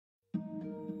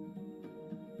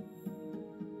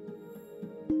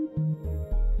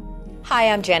Hi,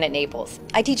 I'm Janet Naples.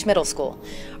 I teach middle school.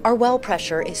 Our well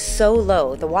pressure is so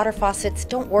low, the water faucets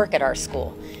don't work at our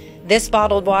school. This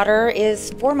bottled water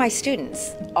is for my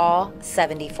students, all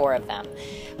 74 of them.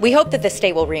 We hope that the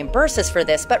state will reimburse us for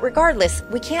this, but regardless,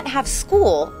 we can't have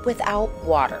school without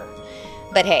water.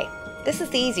 But hey, this is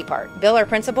the easy part. Bill, our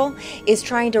principal, is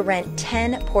trying to rent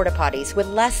 10 porta potties with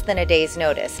less than a day's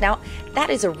notice. Now, that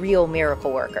is a real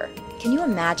miracle worker. Can you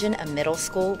imagine a middle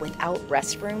school without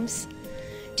restrooms?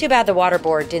 Too bad the water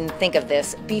board didn't think of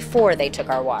this before they took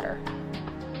our water.